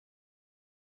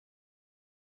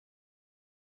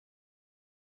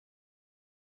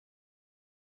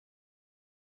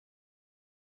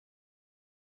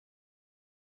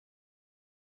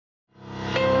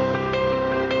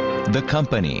The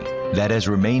company that has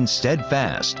remained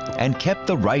steadfast and kept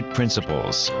the right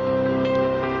principles.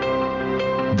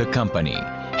 The company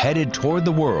headed toward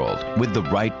the world with the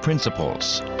right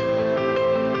principles.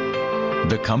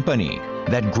 The company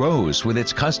that grows with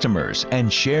its customers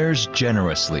and shares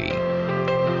generously.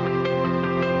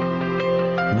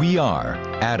 We are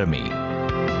Atomy.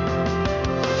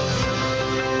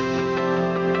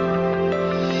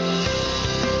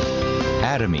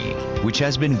 Atomy, which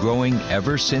has been growing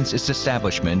ever since its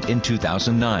establishment in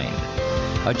 2009,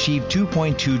 achieved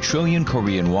 2.2 trillion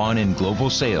Korean won in global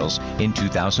sales in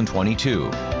 2022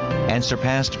 and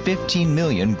surpassed 15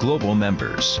 million global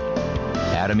members.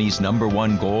 Atomy's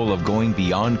 #1 goal of going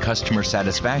beyond customer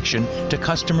satisfaction to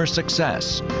customer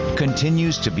success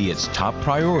continues to be its top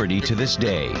priority to this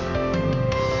day.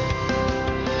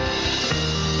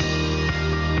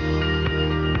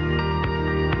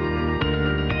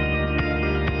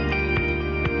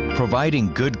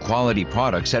 Providing good quality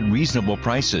products at reasonable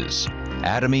prices.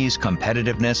 Atomy's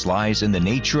competitiveness lies in the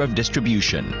nature of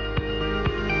distribution.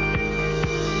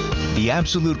 The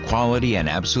absolute quality and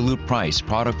absolute price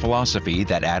product philosophy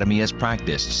that Atomy has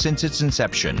practiced since its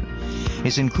inception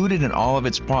is included in all of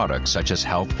its products, such as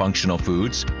health functional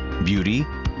foods, beauty,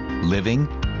 living,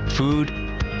 food,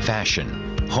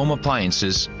 fashion, home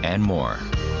appliances, and more.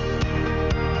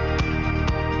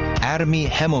 Atomy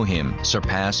Hemohim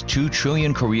surpassed 2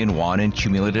 trillion Korean won in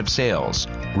cumulative sales,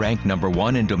 ranked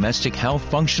 #1 in domestic health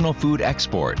functional food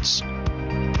exports.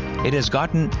 It has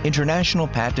gotten international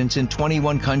patents in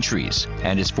 21 countries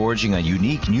and is forging a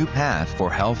unique new path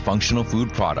for health functional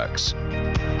food products.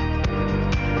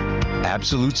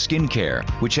 Absolute Skincare,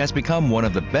 which has become one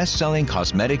of the best-selling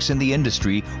cosmetics in the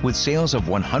industry with sales of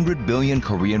 100 billion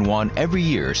Korean won every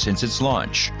year since its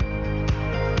launch.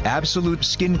 Absolute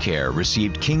Skincare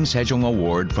received King Sejong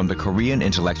Award from the Korean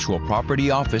Intellectual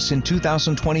Property Office in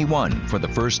 2021 for the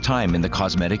first time in the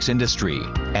cosmetics industry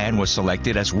and was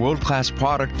selected as world-class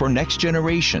product for next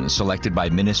generation selected by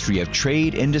Ministry of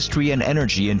Trade, Industry and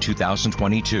Energy in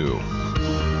 2022.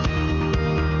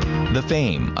 The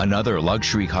Fame, another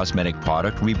luxury cosmetic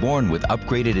product reborn with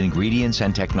upgraded ingredients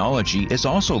and technology, is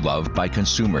also loved by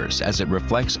consumers as it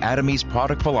reflects Atomy's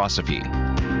product philosophy.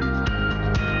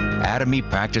 Atomy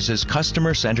practices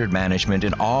customer-centered management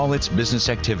in all its business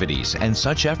activities, and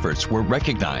such efforts were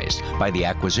recognized by the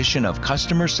acquisition of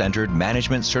Customer-Centered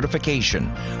Management Certification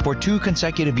for 2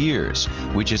 consecutive years,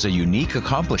 which is a unique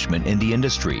accomplishment in the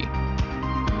industry.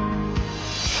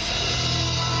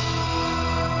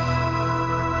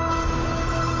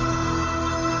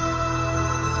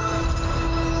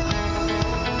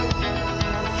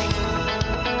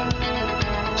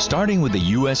 Starting with the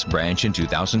U.S. branch in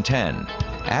 2010,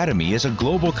 Atomy is a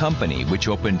global company which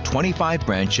opened 25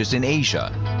 branches in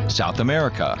Asia, South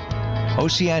America,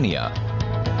 Oceania,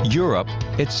 Europe,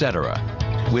 etc.,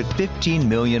 with 15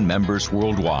 million members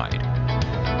worldwide.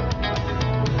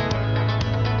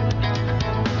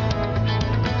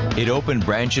 It opened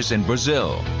branches in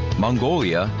Brazil,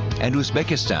 Mongolia, and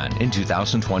Uzbekistan in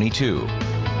 2022.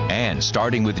 And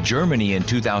starting with Germany in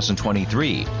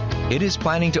 2023, it is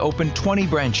planning to open 20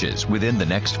 branches within the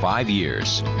next 5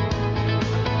 years.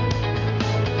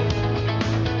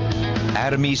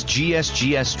 Atomy's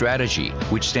GSGS strategy,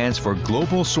 which stands for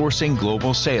Global Sourcing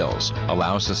Global Sales,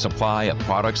 allows the supply of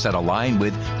products that align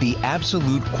with the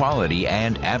absolute quality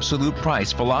and absolute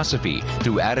price philosophy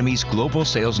through Atomy's global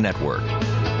sales network.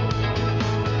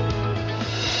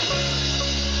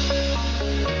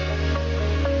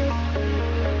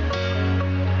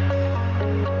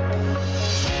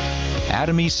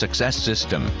 Atomy's Success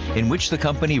System, in which the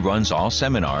company runs all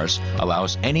seminars,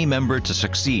 allows any member to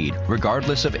succeed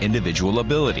regardless of individual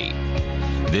ability.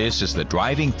 This is the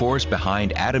driving force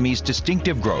behind Atomy's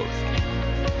distinctive growth.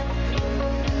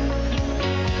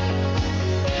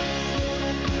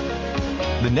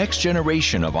 The next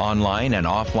generation of online and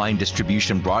offline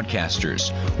distribution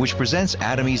broadcasters, which presents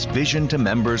Atomy's vision to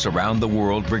members around the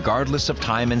world regardless of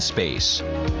time and space.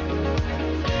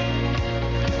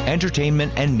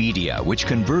 Entertainment and media, which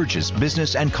converges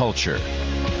business and culture.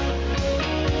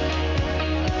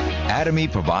 Atomy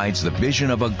provides the vision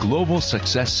of a global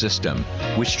success system,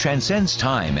 which transcends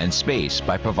time and space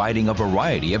by providing a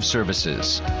variety of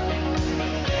services.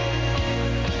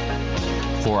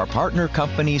 For our partner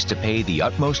companies to pay the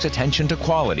utmost attention to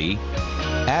quality,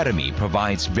 Atomy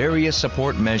provides various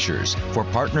support measures for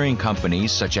partnering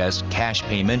companies such as cash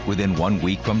payment within 1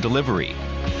 week from delivery,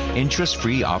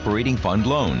 interest-free operating fund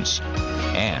loans,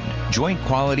 and joint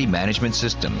quality management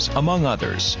systems, among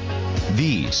others.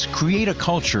 These create a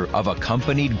culture of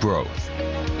accompanied growth.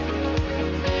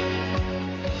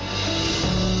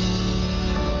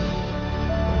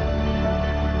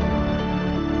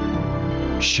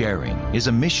 Sharing is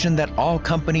a mission that all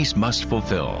companies must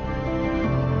fulfill.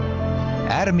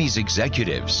 Atomy's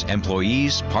executives,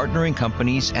 employees, partnering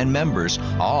companies, and members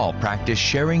all practice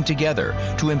sharing together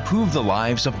to improve the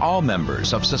lives of all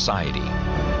members of society.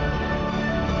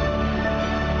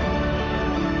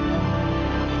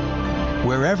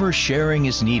 Wherever sharing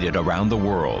is needed around the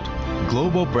world,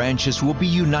 global branches will be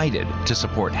united to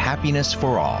support happiness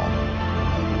for all.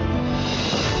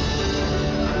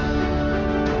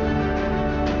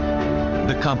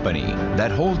 The company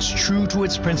that holds true to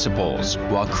its principles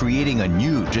while creating a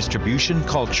new distribution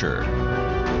culture.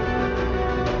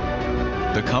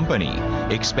 The company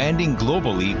expanding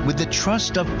globally with the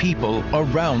trust of people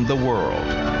around the world.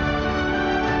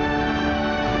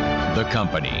 The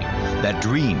company that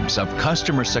dreams of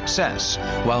customer success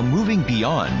while moving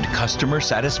beyond customer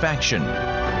satisfaction.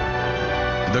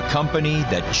 The company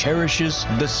that cherishes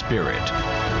the spirit.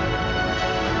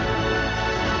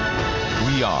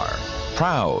 We are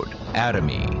proud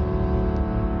Atomy.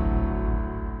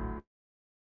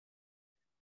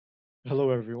 Hello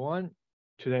everyone.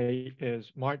 Today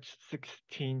is March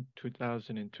 16,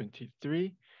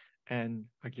 2023, and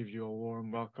I give you a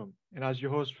warm welcome. And as your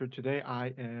host for today,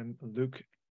 I am Luke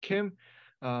Kim.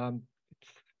 It's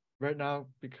right now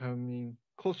becoming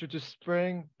closer to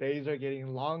spring. Days are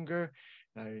getting longer,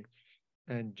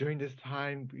 and during this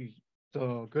time, it's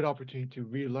a good opportunity to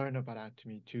relearn about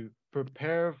Atomy, to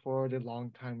prepare for the long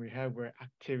time we have where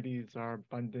activities are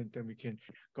abundant and we can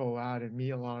go out and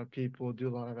meet a lot of people, do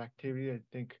a lot of activity, I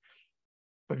think.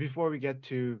 But before we get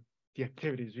to the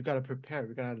activities, we got to prepare.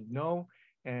 We got to know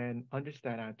and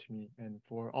understand Atomy. And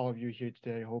for all of you here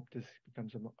today, I hope this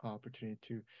becomes an opportunity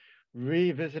to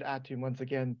revisit Atomy once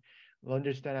again,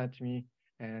 understand Atomy,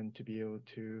 and to be able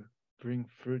to bring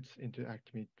fruits into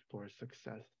Atomy for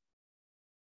success.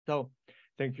 So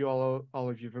thank you all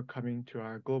of you for coming to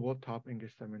our Global Top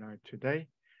English Seminar today.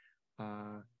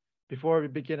 Before we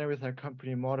begin with our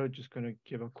company motto, just going to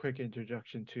give a quick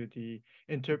introduction to the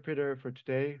interpreter for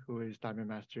today, who is Diamond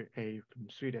Master A from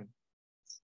Sweden.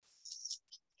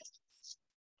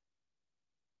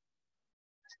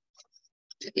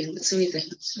 In Sweden.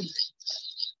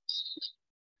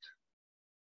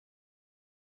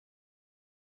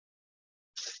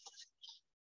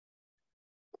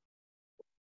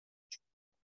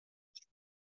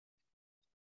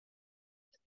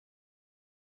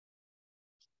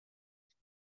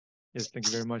 Yes, thank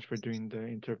you very much for doing the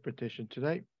interpretation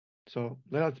today. So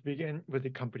let us begin with the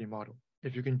company model.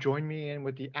 If you can join me in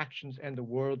with the actions and the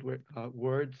words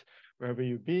wherever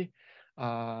you be,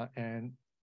 and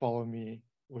follow me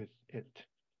with it.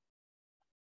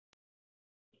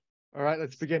 All right,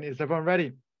 let's begin. Is everyone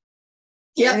ready?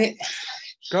 Yeah.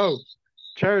 Go.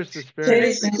 Cherish the spirit.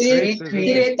 Cherish the spirit,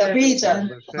 create the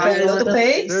vision, follow the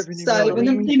faith, serve the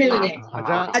family.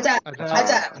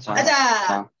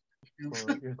 아자.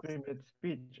 For your 3-minute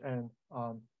speech, and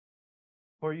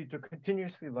for you to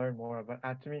continuously learn more about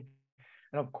Atomy,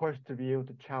 and of course to be able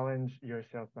to challenge your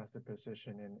sales master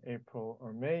position in April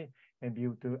or May and be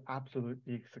able to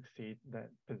absolutely succeed that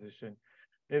position,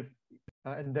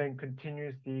 and then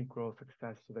continuously grow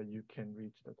success so that you can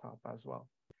reach the top as well.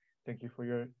 Thank you for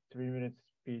your 3-minute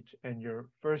speech and your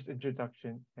first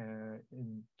introduction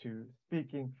into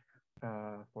speaking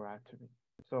for Atomy.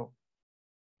 So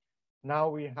now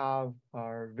we have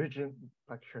our vision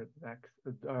lecture next.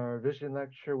 Our vision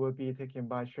lecture will be taken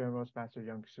by Sharemost Master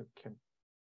Sook Kim.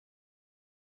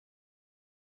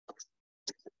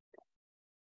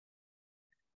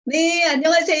 네,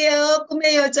 안녕하세요.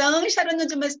 꿈의 요정 샤론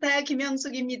우주 마스터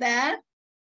김영숙입니다.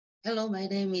 Hello, my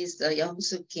name is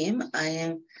Sook Kim. I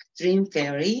am Dream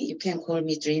Fairy. You can call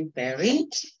me Dream Fairy.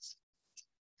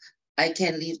 I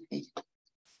can lead.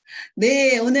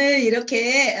 네, 오늘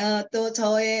이렇게 또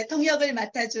저의 통역을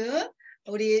맡아준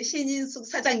우리 신인숙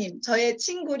사장님, 저의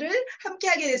친구를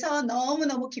함께하게 돼서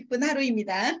너무너무 기쁜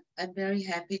하루입니다. I'm very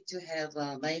happy to have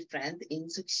my friend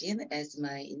In-suk Shin as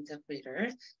my interpreter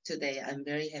today. I'm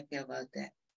very happy about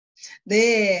that.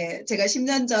 네, 제가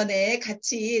 10년 전에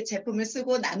같이 제품을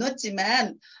쓰고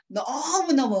나눴지만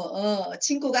너무너무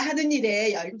친구가 하는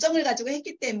일에 열정을 가지고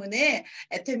했기 때문에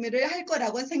애터미를 할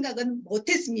거라고 생각은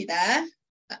못했습니다.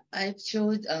 I've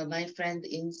showed my friend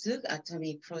In-suk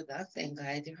Atomy products and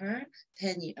guided her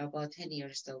about 10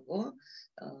 years ago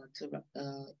to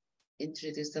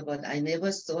introduce her, but I never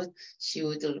thought she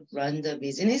would run the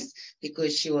business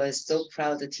because she was so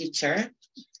proud teacher.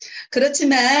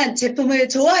 그렇지만 제품을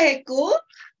좋아했고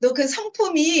또 그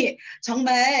성품이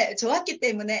정말 좋았기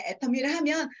때문에 애터미를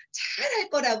하면 잘할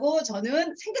거라고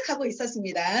저는 생각하고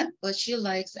있었습니다. But she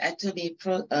likes Atomy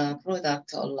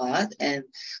product a lot, and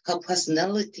her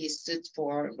personality suits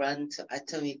for run to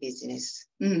Atomy business.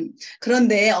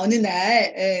 그런데 어느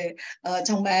날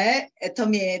정말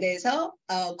애터미에 대해서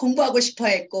공부하고 싶어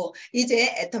했고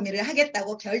이제 애터미를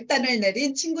하겠다고 결단을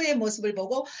내린 친구의 모습을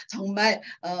보고 정말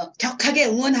격하게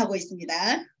응원하고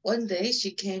있습니다. One day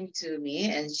she came to me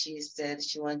and she said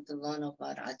she wanted to learn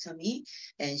about Atomy,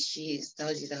 and she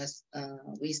studied us.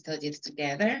 We studied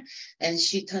together, and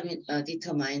she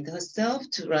determined herself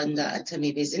to run the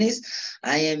Atomy business.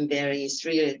 I am very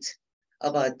thrilled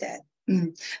about that.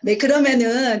 네,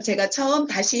 그러면은 제가 처음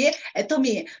다시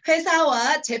애터미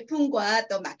회사와 제품과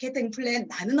또 마케팅 플랜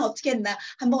나는 어떻게 했나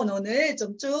한번 오늘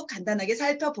좀 쭉 간단하게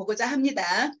살펴보고자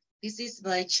합니다. This is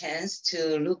my chance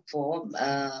to look for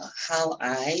how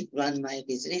I run my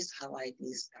business, how I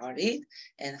started,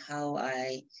 and how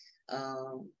I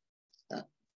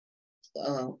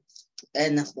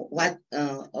and what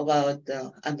about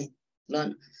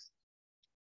learn.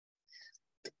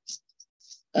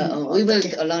 We will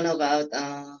learn about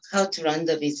how to run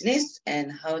the business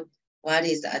and what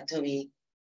is Atomy.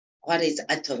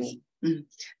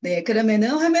 네, 그러면은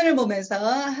화면을 보면서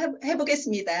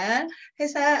해보겠습니다.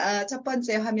 회사 첫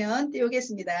번째 화면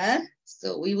띄우겠습니다.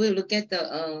 So we will look at the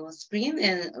screen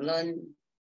and learn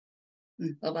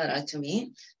about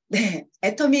Atomy. 네,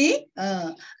 애터미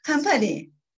컴퍼니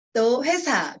또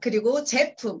회사 그리고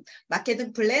제품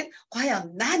마케팅 플랜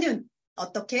과연 나는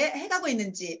어떻게 해가고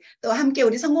있는지 또 함께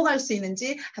우리 성공할 수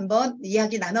있는지 한번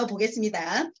이야기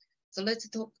나눠보겠습니다. So let's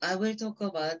talk. I will talk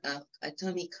about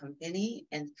Atomy company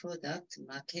and product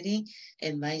marketing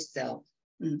and myself.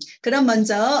 그럼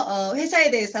먼저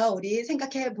회사에 대해서 우리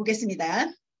생각해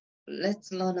보겠습니다.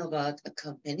 Let's learn about a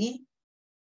company.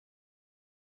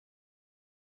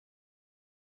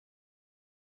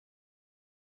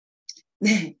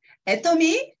 네,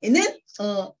 애터미는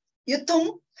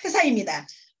유통 회사입니다.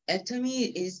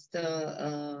 Atomy is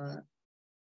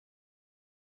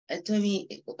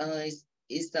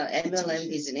the MLM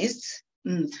business.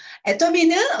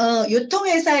 애터미는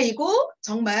유통회사이고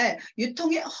정말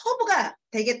유통의 허브가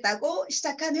되겠다고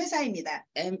시작한 회사입니다.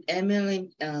 Atomy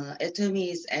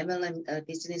is MLM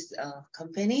business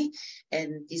company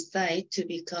and decide to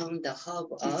become the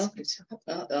hub of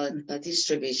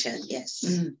distribution.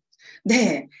 Yes.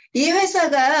 네, 이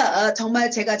회사가 정말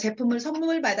제가 제품을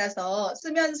선물 받아서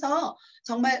쓰면서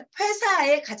정말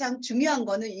회사의 가장 중요한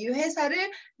거는 이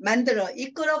회사를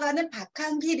이끌어가는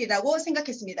박한길이라고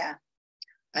생각했습니다.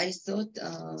 I thought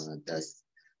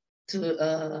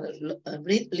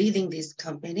leading this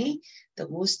company, the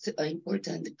most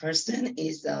important person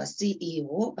is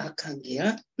CEO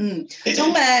박한길.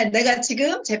 정말 내가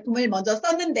지금 제품을 먼저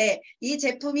썼는데 이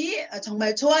제품이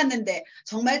정말 좋았는데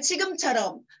정말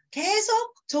지금처럼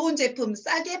계속 좋은 제품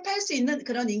싸게 팔 수 있는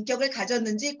그런 인격을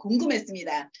가졌는지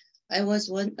궁금했습니다. I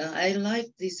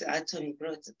liked this Atomy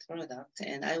product,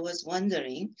 and I was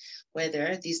wondering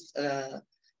whether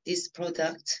this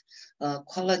product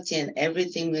quality and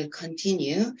everything will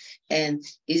continue, and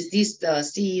is this the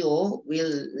CEO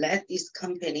will let this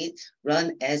company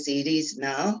run as it is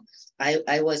now?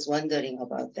 I was wondering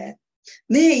about that.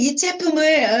 네, 이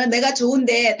제품을 내가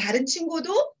좋은데 다른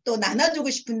친구도 또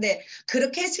나눠주고 싶은데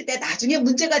그렇게 했을 때 나중에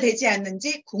문제가 되지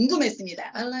않는지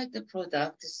궁금했습니다. I like the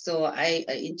product, so I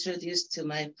introduced to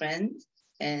my friends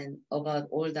and about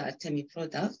all the Atomy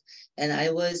products, and I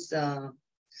was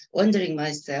wondering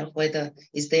myself whether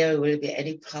there will be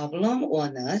any problem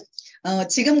or not.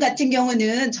 지금 같은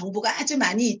경우는 정보가 아주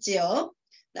많이 있지요.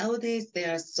 Nowadays there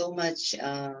are so much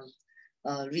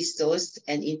resource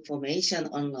and information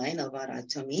online about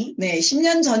Atomy. 네,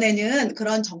 10년 전에는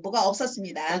그런 정보가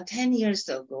없었습니다. 10 years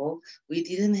ago, we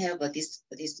didn't have this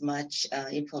much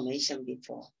information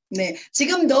before. 네,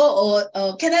 지금도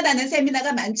캐나다는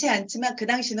세미나가 많지 않지만 그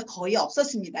당시는 거의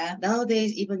없었습니다.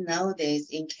 Even nowadays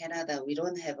in Canada, we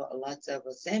don't have a lot of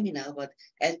seminar, but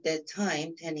at that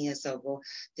time, 10 years ago,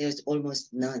 there's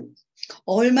almost none.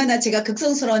 얼마나 제가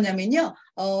극성스러웠냐면요,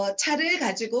 차를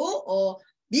가지고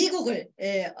미국을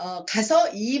가서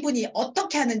이분이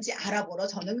어떻게 하는지 알아보러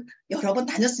저는 여러 번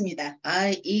다녔습니다.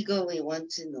 I eagerly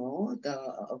want to know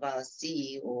about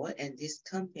CEO and this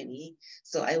company,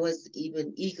 so I was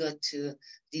even eager to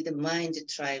didn't mind to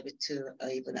drive to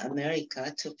even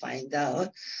America to find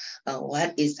out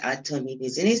what is Atomy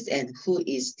business and who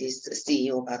is this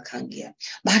CEO 박한길.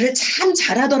 말을 참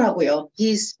잘하더라고요.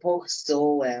 He spoke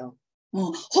so well.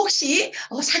 혹시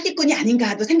사기꾼이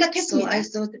아닌가도 생각했습니다. So I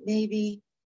thought maybe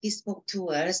he spoke too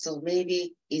well, so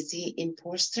maybe is he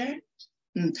imposter?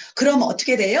 그럼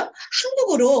어떻게 돼요?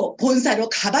 한국으로 본사로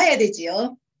가봐야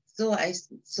되지요. So I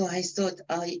thought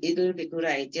it will be good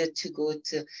idea to go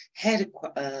to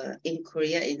in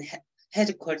Korea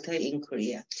headquarter in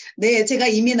Korea. 네, 제가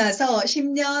이민 와서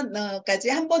 10년까지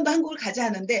한 번도 한국을 가지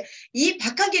않았는데 이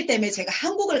박하기 때문에 제가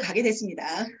한국을 가게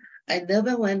됐습니다. I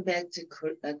never went back to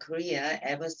Korea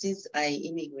ever since I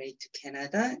immigrated to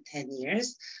Canada 10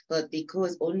 years, but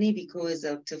only because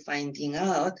of to finding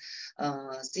out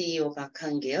CEO Park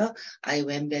Han-gil, I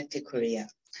went back to Korea.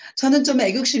 저는 좀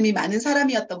애국심이 많은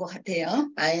사람이었던 것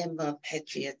같아요. I am a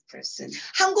patriot person.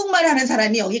 한국말 하는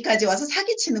사람이 여기까지 와서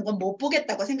사기치는 건 못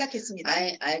보겠다고 생각했습니다.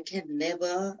 I can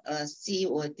never see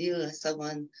or deal with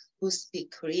someone who speak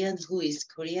Korean, who is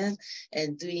Korean,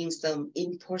 and doing some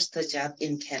imposter job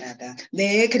in Canada.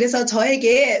 네, 그래서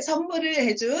저에게 선물을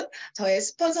해준 저의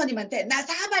스폰서님한테 나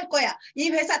사업할 거야. 이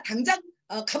회사 당장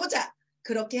가보자.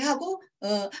 그렇게 하고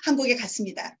한국에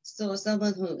갔습니다. So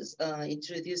someone who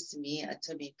introduced me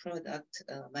Atomy product,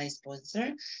 my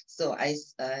sponsor. So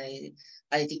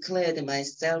I declared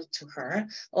myself to her.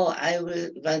 Oh, I will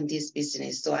run this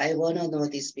business. So I want to know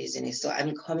this business. So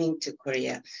I'm coming to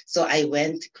Korea. So I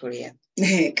went to Korea.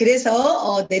 네,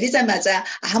 그래서 내리자마자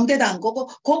아무데도 안 가고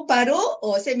곧바로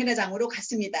세미나장으로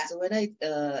갔습니다. So when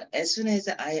as soon as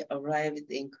I arrived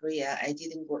in Korea, I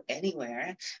didn't go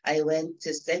anywhere. I went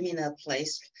to seminar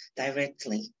place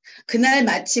directly. 그날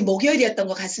마치 목요일이었던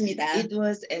것 같습니다. It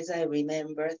was, as I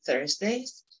remember,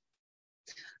 Thursdays.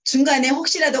 중간에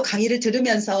혹시라도 강의를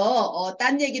들으면서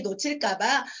딴 얘기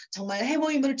놓칠까봐 정말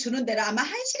해모임을 주는 대로 아마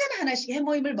 1시간 하나씩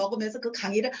해모임을 먹으면서 그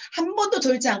강의를 한 번도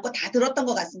졸지 않고 다 들었던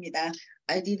것 같습니다.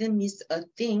 I didn't miss a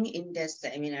thing in that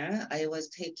seminar. I was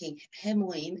taking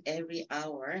해모임 every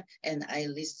hour, and I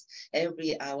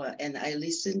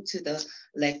listened to the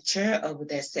lecture of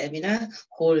that seminar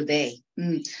whole day.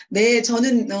 네,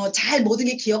 저는 잘 모든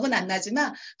게 기억은 안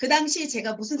나지만 그 당시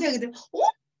제가 무슨 생각이 들면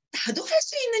나도 할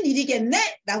수 있는 일이겠네?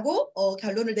 라고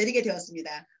결론을 내리게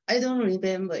되었습니다. I don't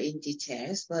remember in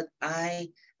details, but I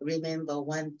remember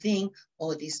one thing.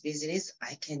 Oh, this business,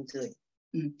 I can do it.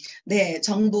 네,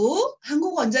 정부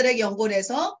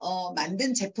한국원자력연구원에서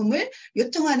만든 제품을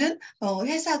유통하는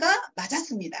회사가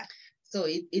맞았습니다. So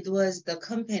it was the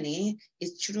company.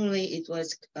 It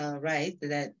was right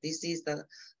that this is the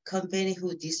company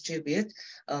who distribute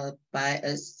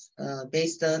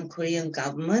based on Korean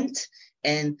government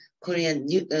and Korean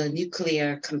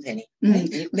nuclear company.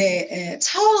 Right? 네,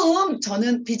 처음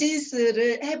저는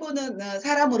비즈니스를 해보는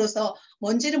사람으로서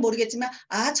뭔지는 모르겠지만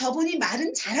저분이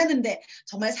말은 잘하는데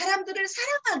정말 사람들을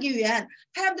사랑하기 위한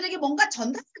사람들에게 뭔가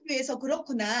전달하기 위해서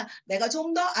그렇구나. 내가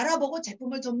좀 더 알아보고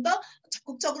제품을 좀 더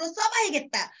적극적으로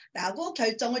써봐야겠다라고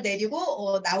결정을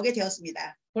내리고 나오게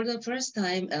되었습니다. For the first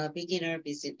time, beginner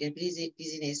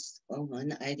business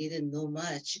woman, I didn't know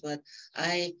much, but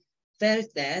I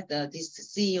felt that this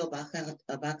CEO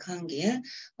Park Han-gil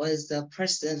was a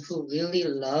person who really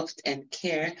loved and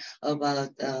cared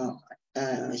about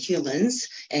humans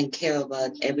and care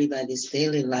about everybody's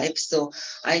daily life. So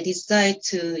I decided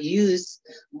to use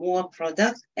more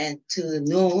product and to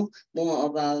know more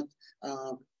about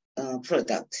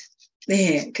product.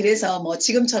 네, 그래서 뭐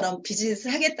지금처럼 비즈니스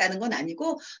하겠다는 건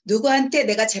아니고 누구한테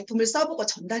내가 제품을 써보고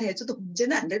전달해줘도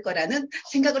문제는 안 될 거라는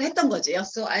생각을 했던 거죠.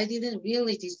 So I didn't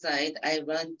really decide I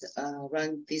run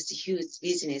this huge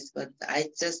business, but I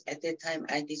just at that time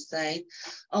I decided,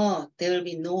 there will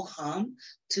be no harm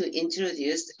to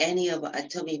introduce any of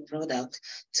Atomy product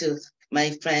to my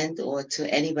friend or to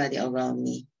anybody around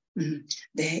me.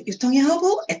 네, 유통의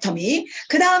허브 애터미.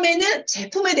 그 다음에는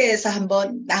제품에 대해서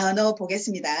한번 나눠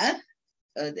보겠습니다.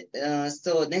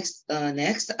 So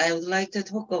next, I would like to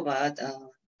talk about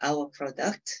our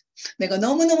product. 내가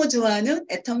너무너무 좋아하는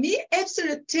애터미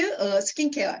앱솔루트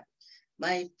스킨케어.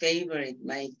 My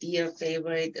dear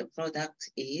favorite product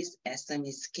is SRM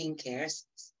skincare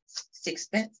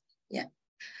 6-pack. Yeah.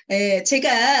 네,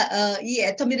 제가 이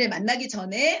애터미를 만나기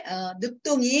전에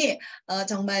늑동이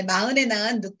정말 마흔에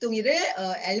낳은 늑동이를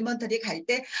엘리먼터리 갈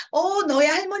때 너의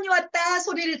할머니 왔다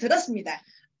소리를 들었습니다.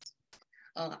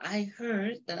 I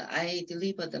heard I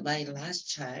delivered my last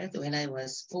child when I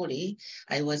was 40.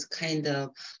 I was kind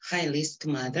of high risk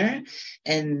mother,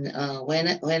 and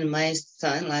when my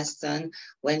last son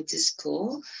went to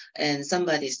school, and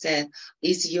somebody said,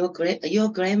 "Is your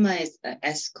grandma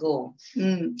at school?"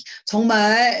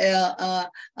 정말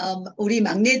우리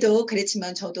막내도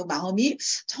그랬지만 저도 마음이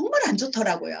정말 안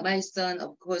좋더라고요. My son,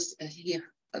 of course,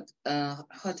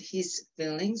 hurt his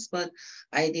feelings, but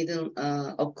I didn't.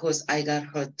 Of course, I got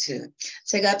hurt too.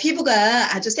 제가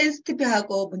피부가 아주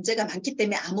센시티브하고 문제가 많기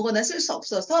때문에 아무거나 쓸 수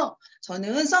없어서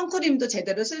저는 선크림도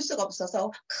제대로 쓸 수가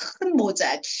없어서 큰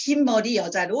모자, 긴 머리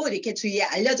여자로 이렇게 주위에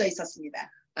알려져 있었습니다.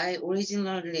 I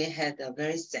originally had a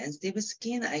very sensitive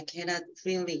skin. I cannot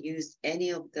really use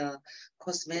any of the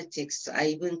cosmetics. I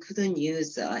even couldn't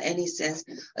use any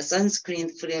sunscreen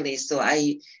freely. So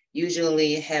I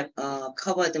usually have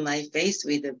covered my face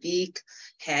with a big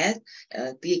hat,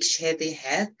 a big shady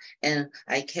hat, and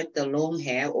I kept the long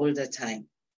hair all the time.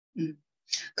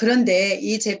 그런데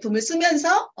이 제품을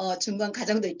쓰면서 중간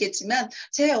과정도 있겠지만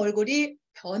제 얼굴이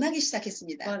변하기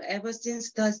시작했습니다. But ever since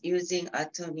start using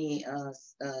Atomy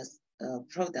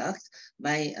product,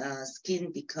 my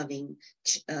skin becoming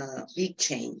big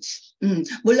change.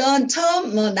 물론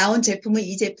처음 나온 제품은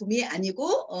이 제품이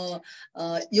아니고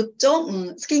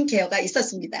 6종 스킨케어가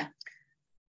있었습니다.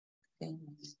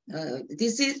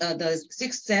 This is the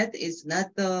sixth set is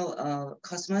not the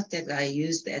cosmetic I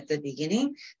used at the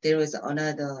beginning. There was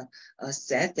another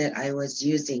set that I was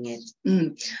using it.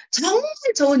 정말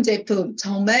좋은 제품,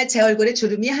 정말 제 얼굴에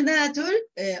주름이 하나 둘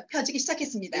펴지기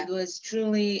시작했습니다. It was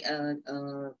truly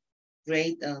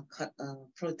great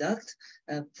product.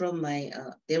 From my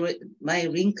my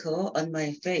wrinkle on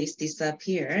my face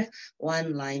disappeared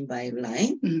one line by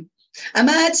line.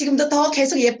 아마 지금도 더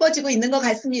계속 예뻐지고 있는 것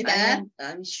같습니다.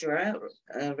 I'm sure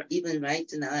even right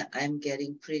now I'm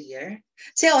getting prettier.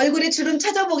 제 얼굴에 주름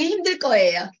찾아보기 힘들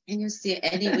거예요. Can you see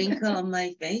any wrinkle on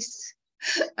my face?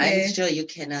 I'm sure you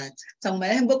cannot.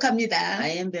 정말 행복합니다.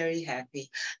 I am very happy.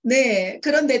 네,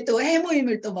 그런데 또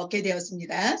해모임을 또 먹게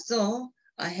되었습니다. So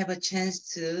I have a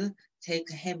chance to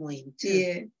take 해모임 too.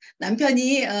 예,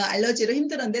 남편이 알러지로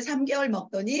힘들었는데 3개월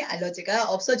먹더니 알러지가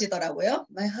없어지더라고요.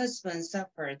 My husband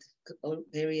suffered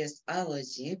various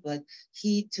allergy, but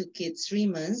he took it 3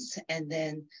 months and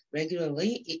then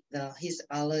regularly his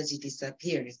allergy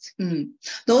disappeared.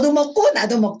 너도 먹고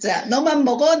나도 먹자. 너만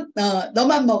먹어,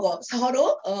 너만 먹어.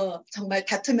 서로 정말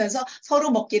다투면서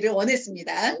서로 먹기를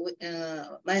원했습니다.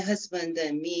 My husband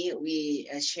and me, we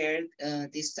shared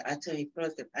this Atomy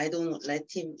product. I don't let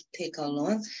him take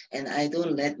alone, and I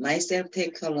don't let myself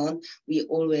take alone. We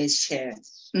always share.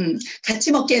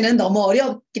 같이 먹기에는 너무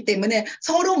어렵기 때문에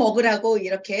서로 먹으라고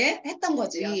이렇게 했던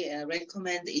거죠. We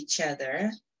recommend each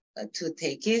other to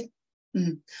take it.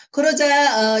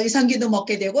 그러자 유산균도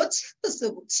먹게 되고 치약도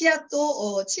쓰고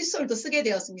치약도 칫솔도 쓰게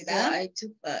되었습니다. So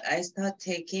I start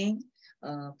taking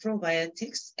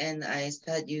probiotics and I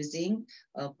start using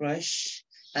a brush.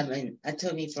 I mean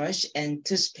Atomy brush and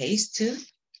toothpaste too.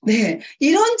 네,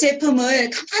 이런 제품을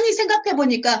가만히 생각해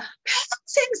보니까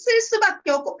평생 쓸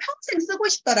수밖에 없고 평생 쓰고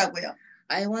싶더라고요.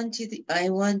 I want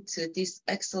this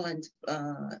excellent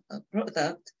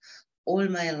product all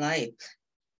my life.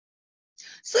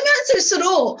 쓰면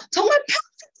쓸수록 정말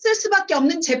평생 쓸 수밖에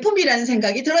없는 제품이라는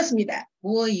생각이 들었습니다.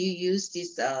 More you use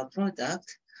this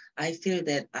product, I feel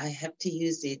that I have to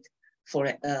use it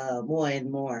for more and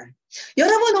more.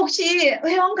 여러분 혹시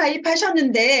회원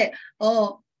가입하셨는데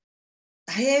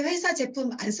나의 회사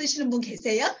제품 안 쓰시는 분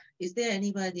계세요? Is there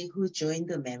anybody who joined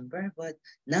the member but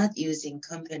not using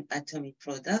company Atomy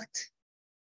product?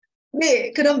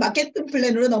 네, 그럼 마케팅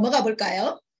플랜으로 넘어가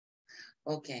볼까요?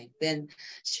 Okay, then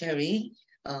Sherry,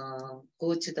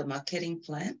 go to the marketing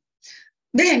plan.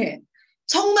 네,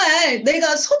 정말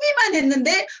내가 소비만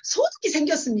했는데 소득이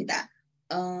생겼습니다.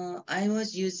 I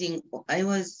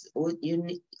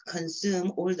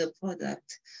consume all the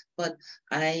product, but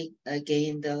I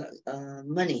gained the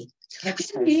money. 아니,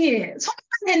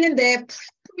 소비만 했는데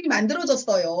플랫폼이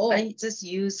만들어졌어요. I just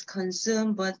use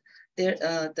consume, but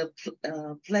the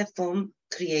platform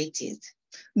created.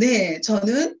 네,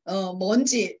 저는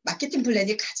뭔지 마케팅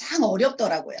플랜이 가장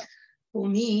어렵더라고요. For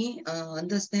me,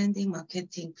 understanding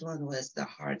marketing plan was the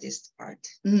hardest part.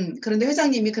 그런데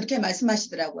회장님이 그렇게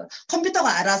말씀하시더라고요.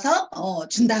 컴퓨터가 알아서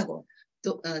준다고.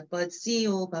 But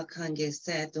CEO Park Han-gye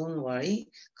said, "Don't worry,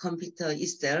 computer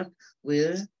itself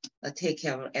will take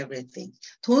care of everything."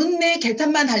 돈의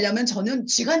계산만 하려면 저는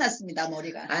쥐가 났습니다,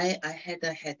 머리가. I had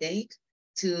a headache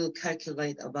to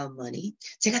calculate about money.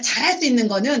 제가 잘할 수 있는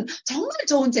거는 정말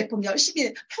좋은 제품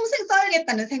열심히 평생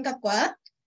써야겠다는 생각과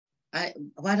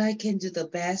what I can do the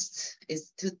best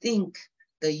is to think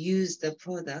use the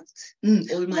product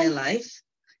all my life.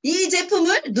 이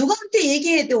제품을 누구한테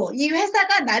얘기해도 이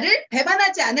회사가 나를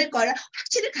배반하지 않을 걸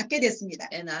확신을 갖게 됐습니다.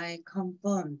 And I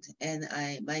confirmed and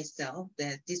I myself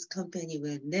that this company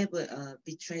will never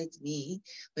betray me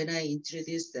when I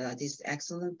introduce this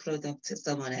excellent product to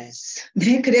someone else.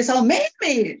 네, 그래서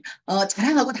매일매일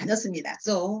자랑하고 다녔습니다.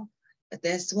 So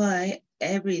that's why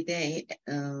every day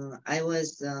I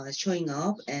was showing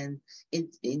up and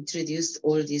introduced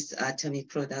all this Atomy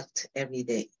product every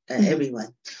day,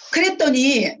 everyone.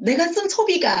 그랬더니 내가 쓴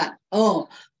소비가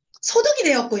소득이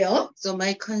되었고요. So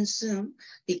my consume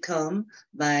become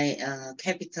my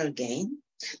capital gain.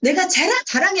 내가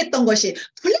자랑했던 것이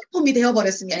플랫폼이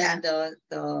되어버렸습니다. And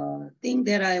the thing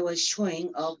that I was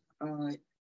showing up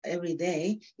every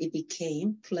day, it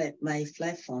became my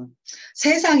platform.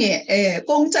 세상에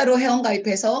공짜로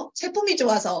회원가입해서 제품이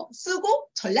좋아서 쓰고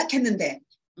전략했는데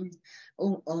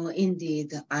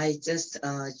Indeed, I just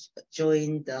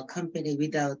joined the company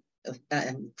without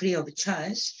free of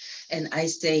charge, and I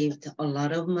saved a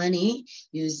lot of money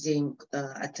using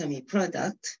Atomy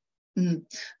product.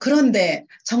 그런데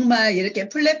정말 이렇게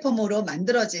플랫폼으로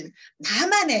만들어진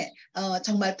나만의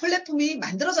정말 플랫폼이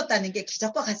만들어졌다는 게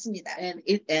기적과 같습니다.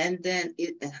 And then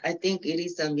I think it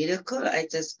is a miracle. I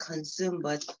just consume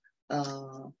but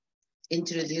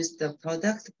introduce the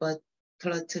product, but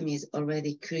platform is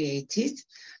already created.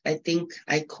 I think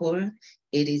I call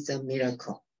it is a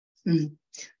miracle.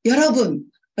 여러분,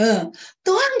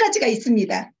 또 한 가지가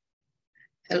있습니다.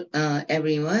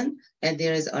 Everyone, and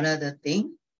there is another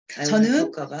thing.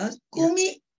 저는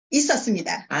꿈이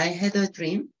있었습니다. I had a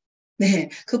dream. 네,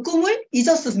 그 꿈을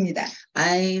잊었습니다.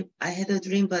 I had a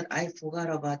dream, but I forgot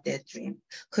about that dream.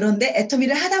 그런데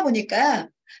애터미를 하다 보니까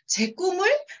제 꿈을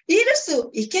이룰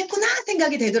수 있겠구나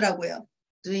생각이 되더라고요.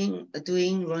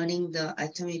 Running the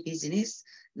Atomy business,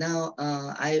 now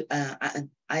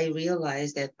I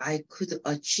realized that I could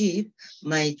achieve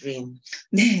my dream.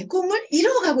 네, 꿈을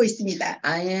이루어가고 있습니다.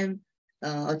 I am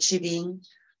achieving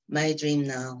my dream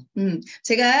now.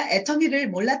 제가 애터미를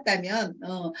몰랐다면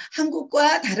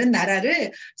한국과 다른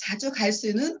나라를 자주 갈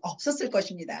수는 없었을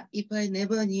것입니다. If I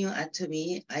never knew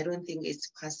Atomy, I don't think it's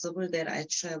possible that I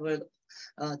traveled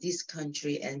this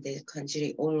country and that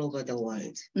country all over the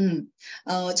world.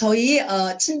 저희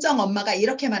친정 엄마가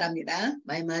이렇게 말합니다.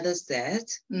 My mother said,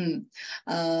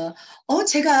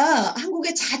 제가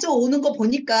한국에 자주 오는 거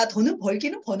보니까 돈은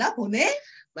벌기는 버나 보네?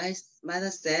 My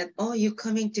mother said, "Oh, you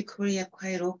coming to Korea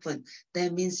quite often.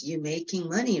 That means you making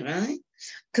money, right?"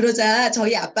 그러자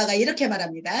저희 아빠가 이렇게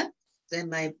말합니다. Then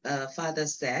my father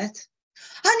said,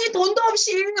 아니 돈도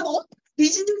없이 뭐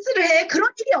비즈니스를 해? 그런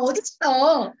일이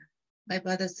어딨어? My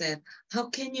father said,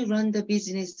 "How can you run the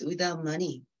business without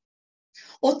money?"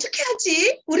 어떻게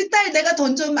하지? 우리 딸 내가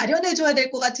돈 좀 마련해 줘야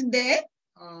될 것 같은데.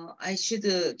 I should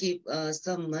give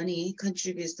some money,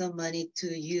 contribute some money to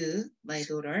you, my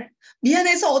daughter.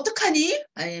 미안해서 어떡하니?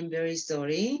 I am very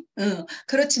sorry.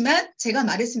 그렇지만 제가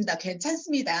말했습니다.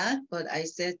 괜찮습니다. But I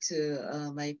said to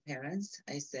my parents,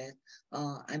 I said,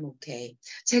 I'm okay.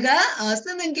 제가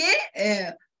쓰는 게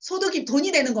소득이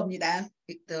돈이 되는 겁니다.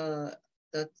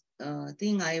 The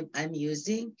thing I'm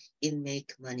using, it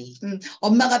make money.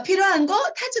 엄마가 필요한 거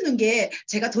타주는 게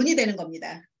제가 돈이 되는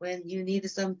겁니다. When you need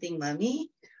something, mommy,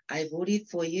 I bought it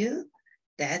for you.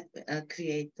 That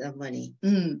create the money.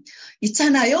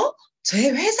 있잖아요. 제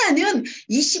회사는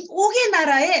 25개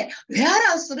나라의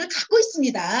웨어하우스를 갖고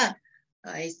있습니다.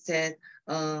 I said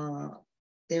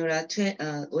there are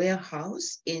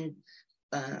warehouse in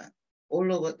all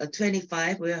over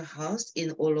 25 warehouse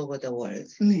in all over the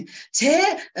world.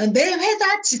 내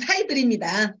회사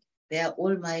지사이들입니다. They are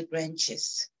all my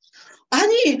branches.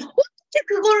 아니 어떻게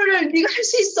그거를 네가 할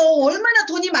수 있어? 얼마나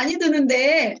돈이 많이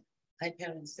드는데? My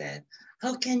parents said,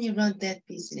 "How can you run that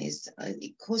business?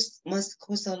 It must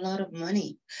cost a lot of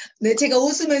money." 네, 제가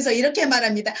웃으면서 이렇게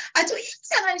말합니다. 아주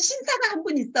이상한 신사가 한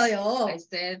분 있어요. I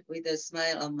said with a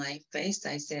smile on my face,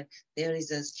 I said, "There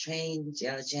is a strange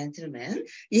gentleman."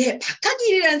 예,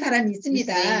 박하길이라는 사람이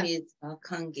있습니다. His name is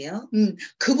박한길.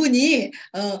 그분이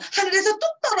하늘에서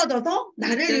뚝 떨어져서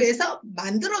나를 위해서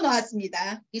만들어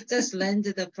놓았습니다. He just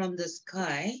landed from the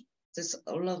sky. Just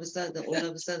all of a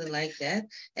sudden like that,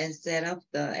 and set up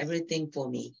everything for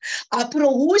me. 앞으로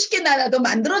 50개 나라도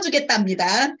만들어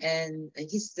주겠답니다. And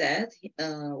he said,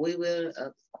 we will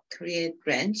create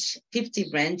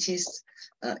 50 branches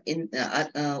in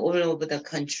all over the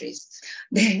countries.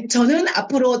 네, 저는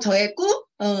앞으로 저의 꿈,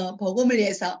 복음을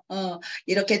위해서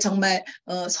이렇게 정말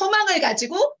소망을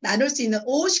가지고 나눌 수 있는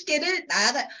 50개를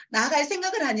나아갈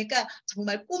생각을 하니까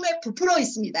정말 꿈에 부풀어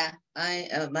있습니다.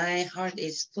 My heart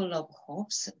is full of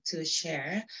hopes to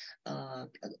share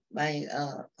my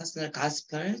personal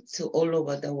gospel to all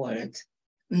over the world.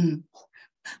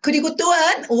 그리고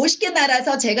또한 50개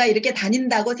나라에서 제가 이렇게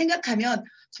다닌다고 생각하면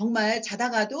정말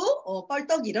자다가도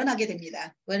뻘떡 일어나게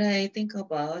됩니다. When I think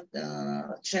about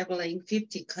traveling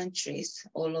 50 countries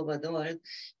all over the world,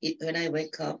 when I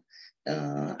wake up,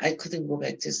 I couldn't go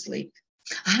back to sleep.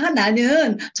 아,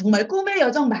 나는 정말 꿈의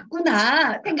여정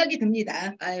맞구나 생각이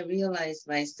듭니다. I realize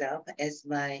myself, as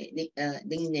my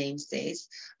nickname says,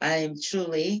 I am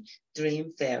truly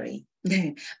dream fairy.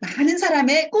 네, 많은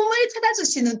사람의 꿈을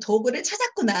찾아주시는 도구를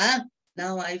찾았구나.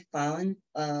 Now I found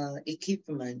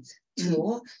equipment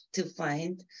tool to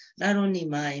find not only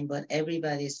mine but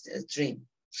everybody's dream.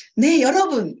 네,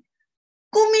 여러분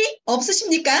꿈이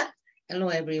없으십니까?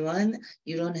 Hello everyone,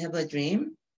 you don't have a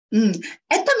dream?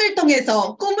 애터미를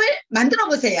통해서 꿈을 만들어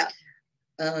보세요.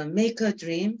 Make a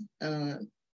dream,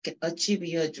 achieve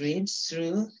your dreams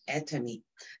through Atomy.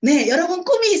 네, 여러분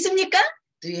꿈이 있습니까?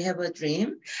 Do you have a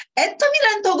dream?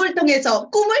 애터미라는 도구를 통해서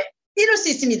꿈을 이룰 수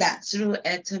있습니다. Through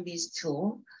Atomy's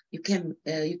tool, you can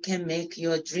make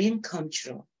your dream come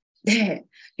true. 네,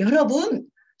 여러분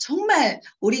정말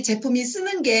우리 제품이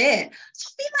쓰는 게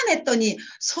소비만 했더니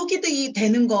소비득이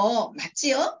되는 거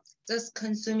맞지요? Just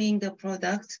consuming the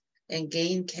product and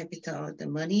gain capital, the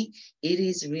money, it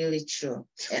is really true.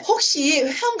 혹시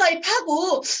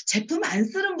회원가입하고 제품 안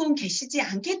쓰는 분 계시지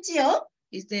않겠지요?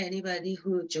 Is there anybody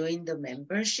who joined the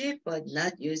membership but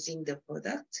not using the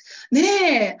product?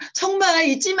 네, 정말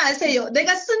잊지 마세요.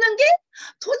 내가 쓰는 게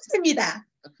돈입니다.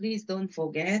 Please don't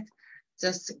forget,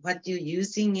 just what you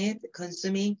using it,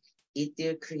 consuming, it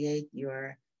will create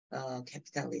your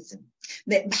capitalism.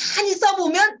 네, 많이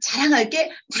써보면 자랑할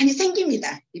게 많이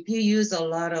생깁니다. If you use a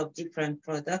lot of different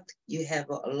products, you have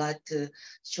a lot to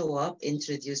show up,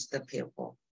 introduce the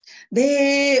people.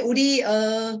 네, 우리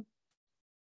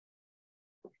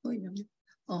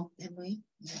Emily,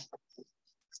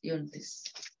 you're this.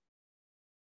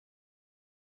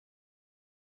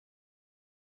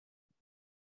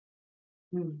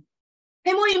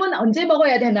 해모임은 언제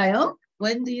먹어야 되나요?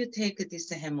 When do you take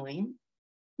this hemoin?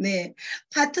 네,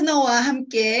 파트너와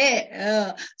함께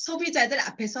소비자들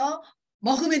앞에서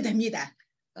먹으면 됩니다.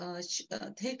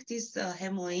 Take this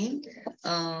hemoin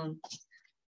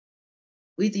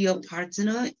with your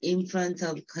partner in front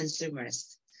of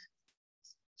consumers.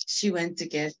 She went to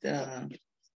get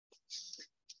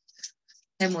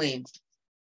hemoin.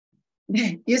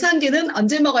 네, 유산균은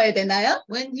언제 먹어야 되나요?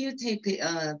 When do you take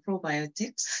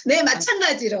probiotics? 네,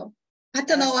 마찬가지로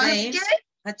파트너와 same.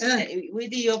 함께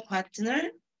With your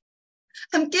partner.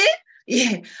 함께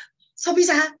예,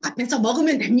 소비자 앞에서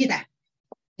먹으면 됩니다.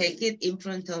 Take it in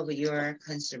front of your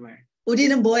consumer.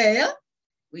 우리는 뭐예요?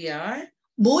 We are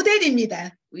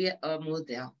모델입니다. We are a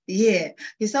model. 예,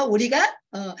 그래서 우리가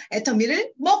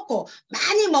애터미를 먹고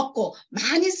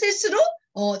많이 쓸수록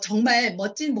정말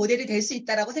멋진 모델이 될 수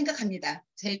있다라고 생각합니다.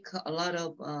 Take a lot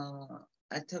of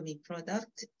Atomy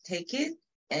product, take it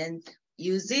and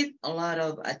use it a lot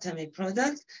of Atomy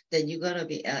product, then you're gonna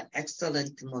be an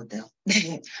excellent model.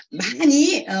 네,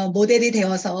 많이 모델이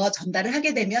되어서 전달을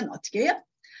하게 되면 어떻게 해요?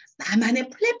 나만의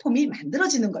플랫폼이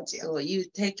만들어지는 거죠. So you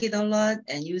take it a lot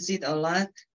and use it a lot,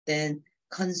 then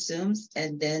consumes,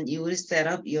 and then you will set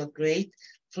up your great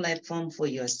platform for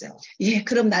yourself. 예,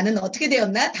 그럼 나는 어떻게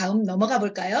되었나? 다음 넘어가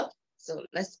볼까요? So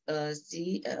let's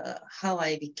see how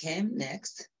I became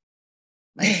next.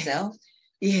 Myself.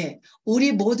 예,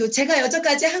 우리 모두 제가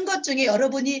여태까지 한 것 중에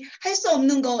여러분이 할 수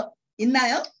없는 거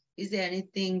있나요? Is there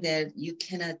anything that you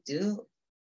cannot do?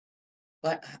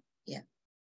 But yeah,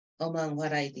 among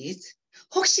what I did.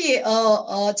 혹시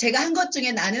제가 한 것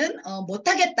중에 나는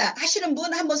못하겠다 하시는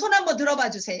분 한번 손 한번 들어봐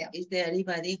주세요. Is there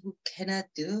anybody who cannot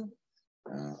do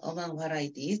among what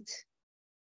I did?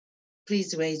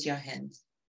 Please raise your hand.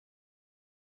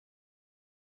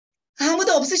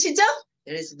 아무도 없으시죠?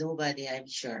 There is nobody, I'm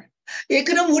sure. 예,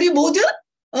 그럼 우리 모두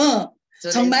So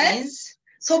정말 that means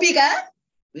소비가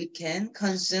we can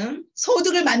consume,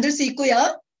 소득을 만들 수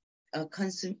있고요.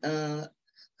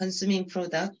 consuming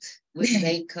product will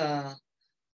make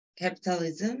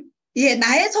capitalism. 예,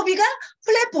 나의 소비가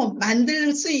플랫폼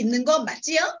만들 수 있는 거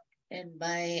맞지요? And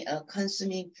by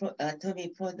consuming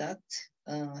Atomy product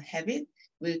habit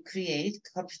will create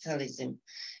capitalism.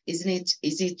 Is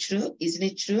it true? Isn't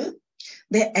it true?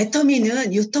 네,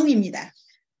 애터미는 유통입니다.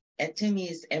 Atomy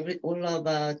is all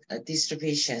about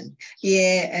distribution.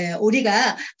 예,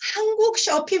 우리가 한국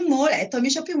쇼핑몰, 애터미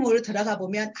쇼핑몰을 들어가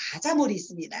보면 아자몰이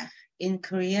있습니다. In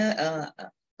Korea,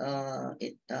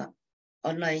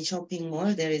 online shopping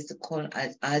mall, there is called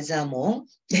Azamo.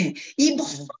 네, 이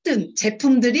모든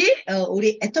제품들이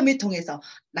우리 애터미 통해서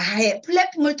나의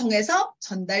플랫폼을 통해서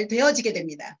전달되어지게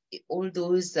됩니다. All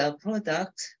those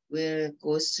products will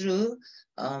go through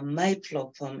my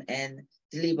platform and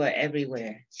deliver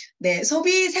everywhere. 네,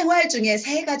 소비 생활 중에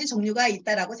세 가지 종류가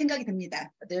있다라고 생각이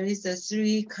듭니다. There is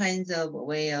three kinds of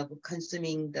way of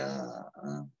consuming the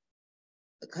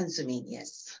consuming.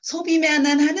 Yes. 소비만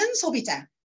하는 소비자,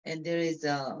 And there is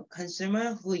a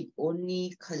consumer who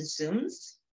only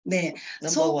consumes. 네,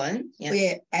 Number one. Yeah.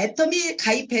 예, 애터미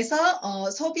가입해서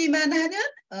소비만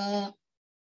하는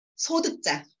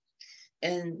소득자.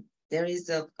 And there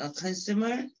is a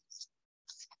consumer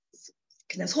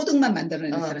그냥 소득만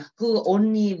만들어내는 사람. who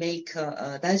only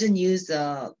doesn't use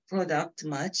the product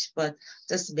much, but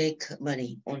just make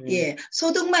money only. 예,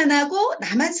 소득만 하고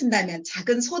나만 쓴다면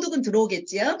작은 소득은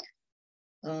들어오겠지요.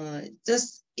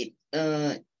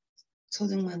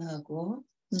 소득만 하고.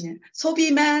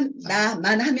 소비만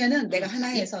나만 하면은 내가 하나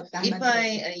해서 If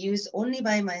I use only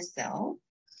by myself,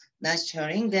 not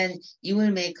sharing, then you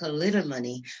will make a little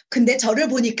money. 근데 저를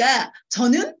보니까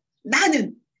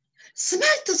나는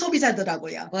스마트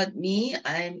소비자더라고요. But me,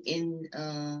 I'm in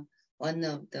one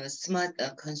of the smart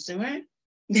consumer.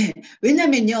 네,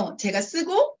 왜냐면요, 제가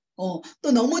쓰고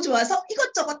또 너무 좋아서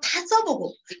이것저것 다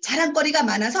써보고 자랑거리가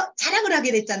많아서 자랑을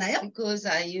하게 됐잖아요. Because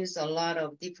I use a lot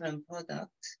of different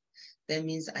products. That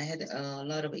means I had a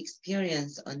lot of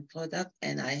experience on product,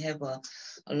 and I have a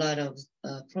lot of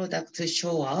product to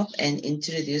show off and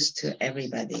introduce to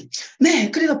everybody.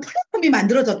 네, 그래서 플랫폼이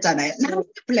만들어졌잖아요.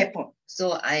 플랫폼.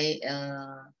 So I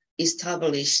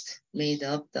made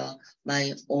up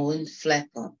my own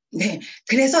platform. 네,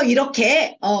 그래서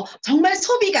이렇게 정말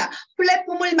소비가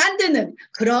플랫폼을 만드는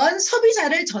그런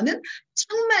소비자를 저는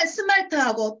정말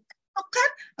스마트하고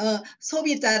똑똑한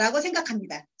소비자라고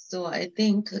생각합니다. So I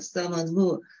think someone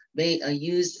who may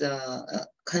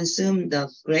consume the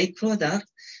great product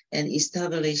and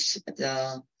establish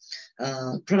the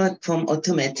platform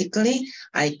automatically,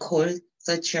 I call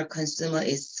such a consumer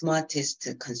is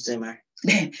smartest consumer.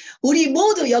 네, 우리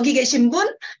모두 여기 계신 분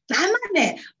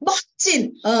나만의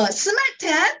멋진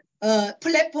스마트한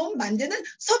플랫폼 만드는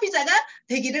소비자가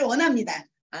되기를 원합니다.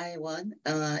 I want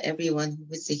everyone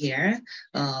who's here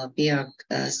be a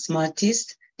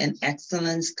smartest and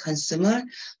excellent consumer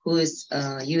who is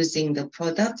using the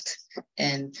product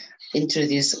and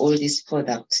introduce all these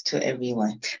products to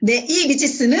everyone. 네, 이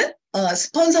비즈니스는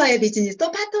스폰서의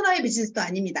비즈니스도 파트너의 비즈니스도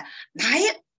아닙니다.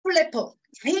 나의 플랫폼,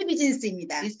 나의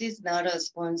비즈니스입니다. This is not a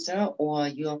sponsor or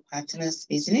your partner's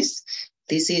business.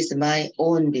 This is my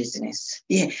own business.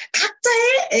 예,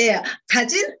 각자의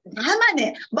가진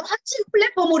나만의 멋진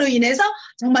플랫폼으로 인해서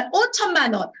정말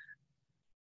 5천만 원,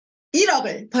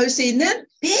 1억을 벌 수 있는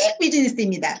빅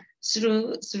비즈니스입니다.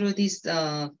 Through this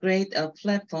great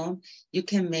platform, you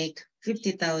can make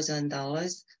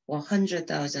 $50,000 or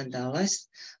 $100,000.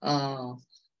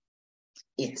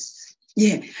 Yes.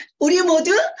 예, 우리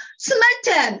모두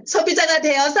스마트한 소비자가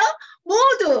되어서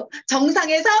모두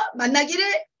정상에서 만나기를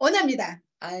원합니다.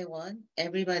 I want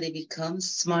everybody become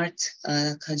smart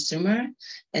consumer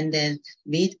and then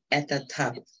meet at the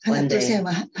top. 하나 둘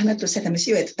셋 하면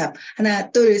see you at the top. 하나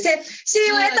둘 셋 see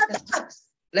you at the top.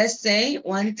 Let's say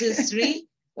 1, 2, 3,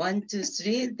 1, 2,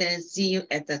 3, then see you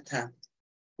at the top.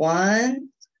 1,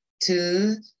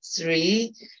 2,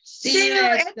 3, see you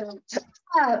at the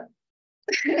top.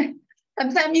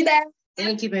 감사합니다.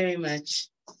 Thank you very much.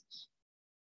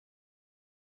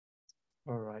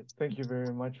 All right. Thank you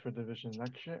very much for the vision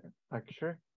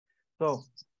lecture. So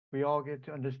we all get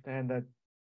to understand that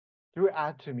through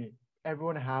Atomy,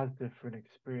 everyone has different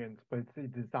experience, but it's a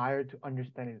desire to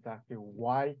understand exactly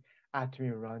why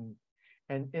Atomy runs,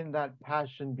 and in that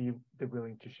passion, be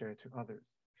willing to share it to others.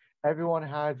 Everyone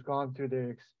has gone through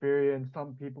their experience.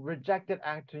 Some people rejected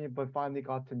Atomy, but finally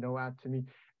got to know Atomy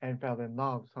and fell in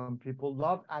love. Some people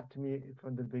loved Atomy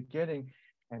from the beginning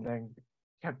and then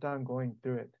kept on going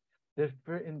through it.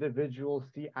 Different individuals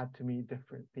see Atomy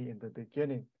differently in the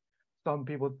beginning. Some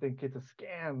people think it's a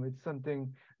scam. It's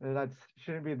something that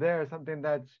shouldn't be there, something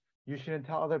that you shouldn't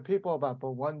tell other people about.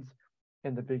 But once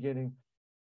in the beginning,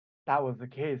 that was the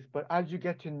case. But as you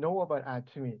get to know about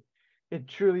Atomy, it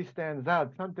truly stands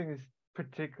out. Something is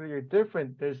particularly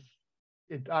different.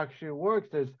 It actually works.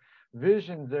 There's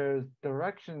visions, there's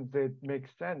directions that make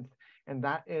sense. And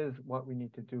that is what we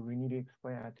need to do. We need to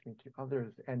explain Atomy to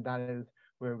others. And that is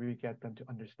where we get them to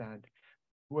understand,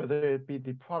 whether it be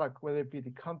the product, whether it be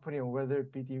the company, or whether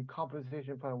it be the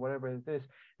compensation plan, whatever it is,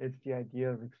 it's the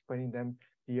idea of explaining them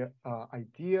the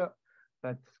idea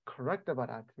that's correct about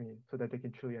Atomy so that they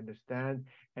can truly understand.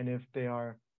 And if they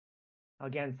are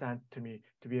against Atomy,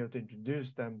 to be able to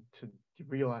introduce them to the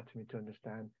real Atomy to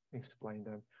understand and explain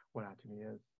them what Atomy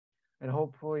is. And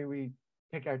hopefully we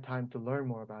take our time to learn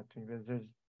more about Atomy, because there's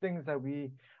things that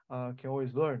we can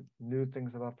always learn, new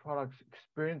things about products,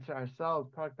 experience it ourselves,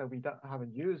 products that we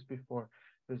haven't used before,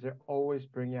 because they're always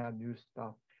bringing out new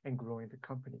stuff and growing the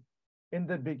company. In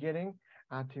the beginning,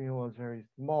 Atomy was very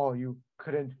small. You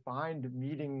couldn't find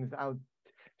meetings out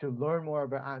to learn more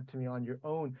about Atomy on your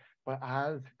own. But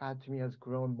as Atomy has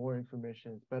grown, more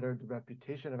information is better. The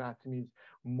reputation of Atomy is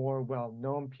more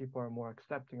well-known. People are more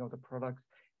accepting of the products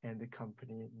and the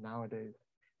company nowadays.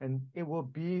 And it will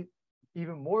be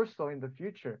even more so in the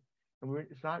future. And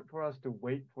it's not for us to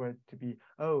wait for it to be,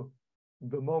 oh,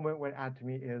 the moment when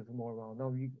Atomy is more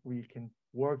well-known. We can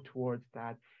work towards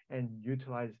that and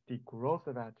utilize the growth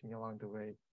of Atomy along the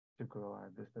way to grow our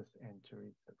business and to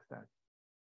reach success.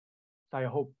 So I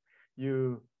hope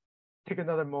you take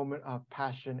another moment of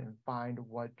passion and find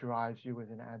what drives you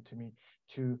within Atomy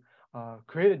to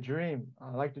create a dream.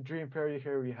 Like the dream fairy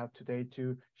here we have today,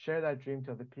 to share that dream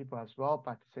to other people as well,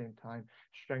 but at the same time,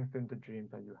 strengthen the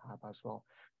dreams that you have as well,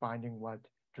 finding what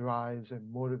drives and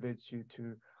motivates you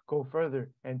to go further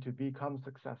and to become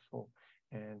successful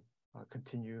and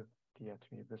continue the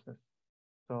Atomy business.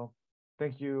 So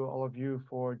thank you, all of you,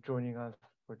 for joining us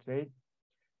for today.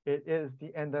 It is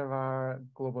the end of our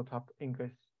Global Top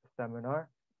English seminar.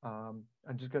 I'm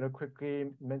just going to quickly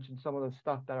mention some of the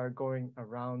stuff that are going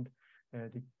around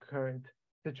the current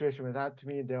situation with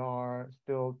Atomy. There are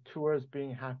still tours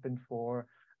being happened for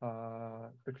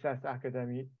Success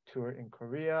Academy tour in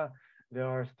Korea. There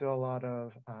are still a lot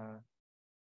of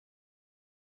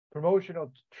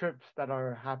promotional trips that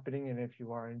are happening, and if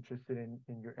you are interested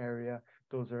in your area,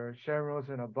 those are Shamrose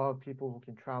and above, people who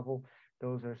can travel.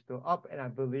 Those are still up, and I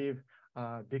believe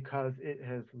because it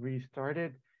has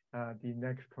restarted, the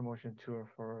next promotion tour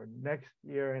for next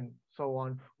year and so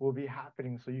on will be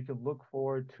happening. So you can look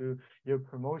forward to your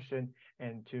promotion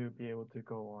and to be able to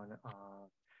go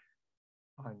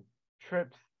on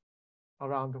trips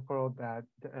around the world that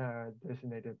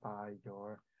designated by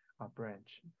your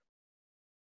branch.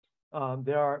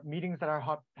 There are meetings that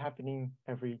are happening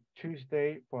every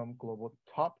Tuesday from Global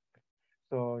Top.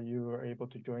 So you are able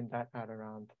to join that at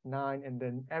around 9. And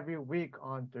then every week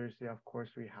on Thursday, of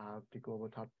course, we have the Global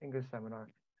Top English seminar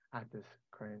at this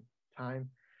current time.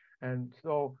 And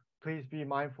so please be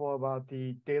mindful about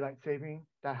the daylight saving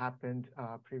that happened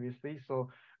previously. So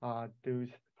those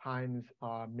times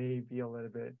may be a little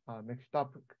bit mixed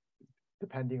up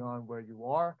depending on where you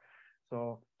are.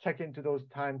 So check into those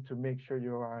times to make sure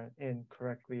you are in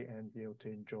correctly and be able to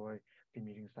enjoy the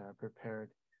meetings that are prepared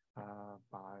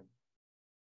by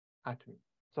Atomy.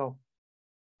 So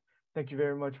thank you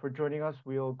very much for joining us.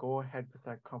 We'll go ahead with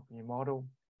our company model.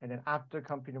 And then after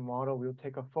company model, we'll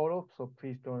take a photo. So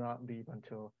please do not leave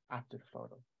until after the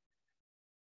photo.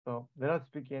 So let us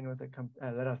begin with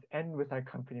let us end with our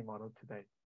company model today.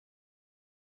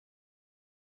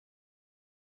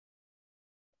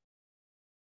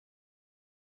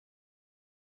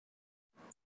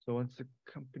 So once the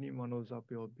company model is up,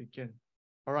 we will begin.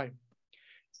 All right.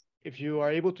 If you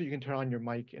are able to, you can turn on your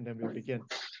mic and then we'll begin.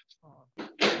 All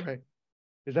right.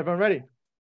 Is everyone ready?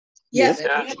 Yes.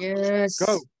 Yes.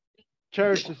 Go.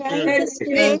 Cherish the spirit.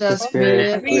 Cherish the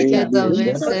spirit. Forget the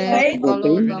wisdom,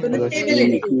 follow the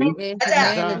spirit.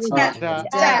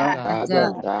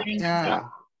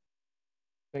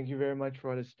 Thank you very much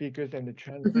for the speakers and the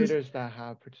translators that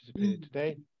have participated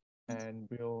today. And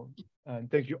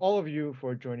thank you, all of you,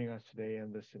 for joining us today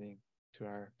and listening to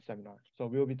our seminar. So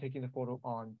we'll be taking the photo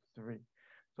on 3.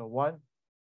 So 1,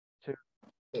 2,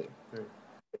 3.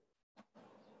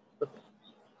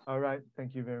 All right.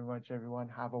 Thank you very much, everyone.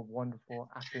 Have a wonderful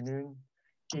afternoon,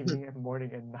 evening, and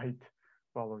morning and night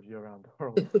for all of you around the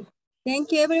world.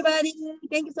 Thank you, everybody.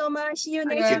 Thank you so much. See you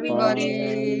next week.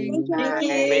 Everybody. Thank you.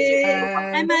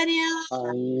 Bye. Bye, Maria.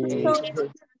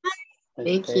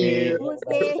 Thank you.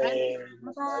 Namaste.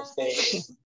 Bye-bye.